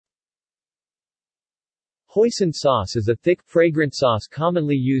Hoisin sauce is a thick, fragrant sauce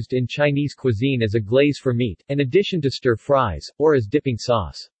commonly used in Chinese cuisine as a glaze for meat, an addition to stir-fries, or as dipping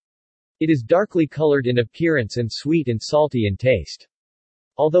sauce. It is darkly colored in appearance and sweet and salty in taste.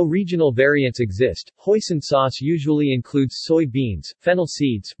 Although regional variants exist, Hoisin sauce usually includes soy beans, fennel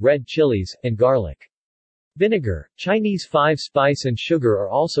seeds, red chilies, and garlic. Vinegar, Chinese five-spice and sugar are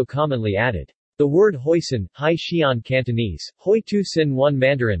also commonly added. The word Hoisin, Hai Xian Cantonese, Hoi Tu Sin 1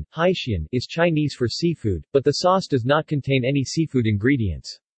 Mandarin, Haixian, is Chinese for seafood, but the sauce does not contain any seafood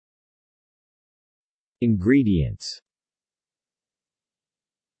ingredients. Ingredients: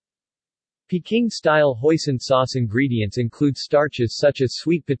 Peking-style Hoisin sauce ingredients include starches such as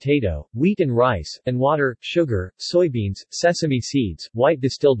sweet potato, wheat and rice, and water, sugar, soybeans, sesame seeds, white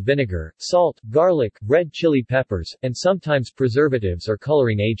distilled vinegar, salt, garlic, red chili peppers, and sometimes preservatives or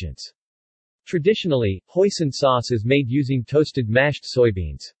coloring agents. Traditionally, Hoisin sauce is made using toasted mashed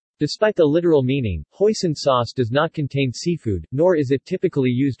soybeans. Despite the literal meaning, Hoisin sauce does not contain seafood, nor is it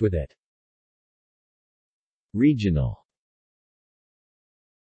typically used with it. Regional: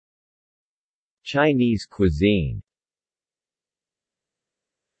 Chinese cuisine.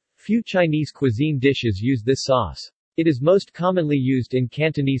 Few Chinese cuisine dishes use this sauce. It is most commonly used in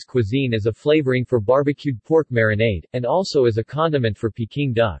Cantonese cuisine as a flavoring for barbecued pork marinade, and also as a condiment for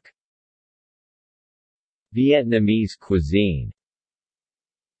Peking duck. Vietnamese cuisine.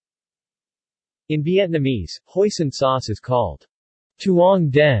 In Vietnamese, Hoisin sauce is called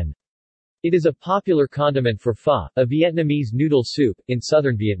Tuong Den. It is a popular condiment for pho, a Vietnamese noodle soup, in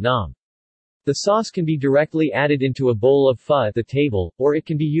southern Vietnam. The sauce can be directly added into a bowl of pho at the table, or it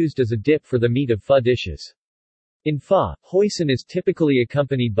can be used as a dip for the meat of pho dishes. In pho, Hoisin is typically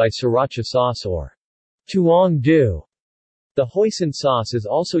accompanied by sriracha sauce or Tuong Du. The Hoisin sauce is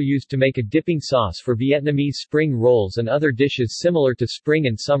also used to make a dipping sauce for Vietnamese spring rolls and other dishes similar to spring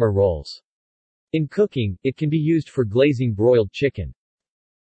and summer rolls. In cooking, it can be used for glazing broiled chicken.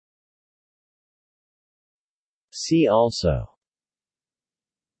 See also: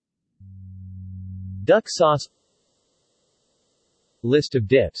 duck sauce, list of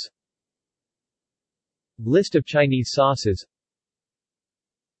dips, list of Chinese sauces,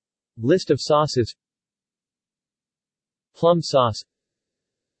 list of sauces, plum sauce,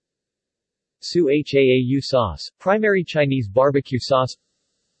 Su Haau sauce, primary Chinese barbecue sauce,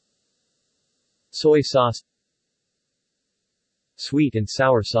 soy sauce, sweet and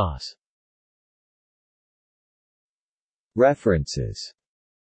sour sauce. References.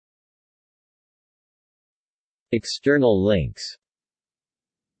 External links.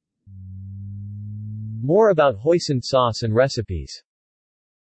 More about Hoisin sauce and recipes.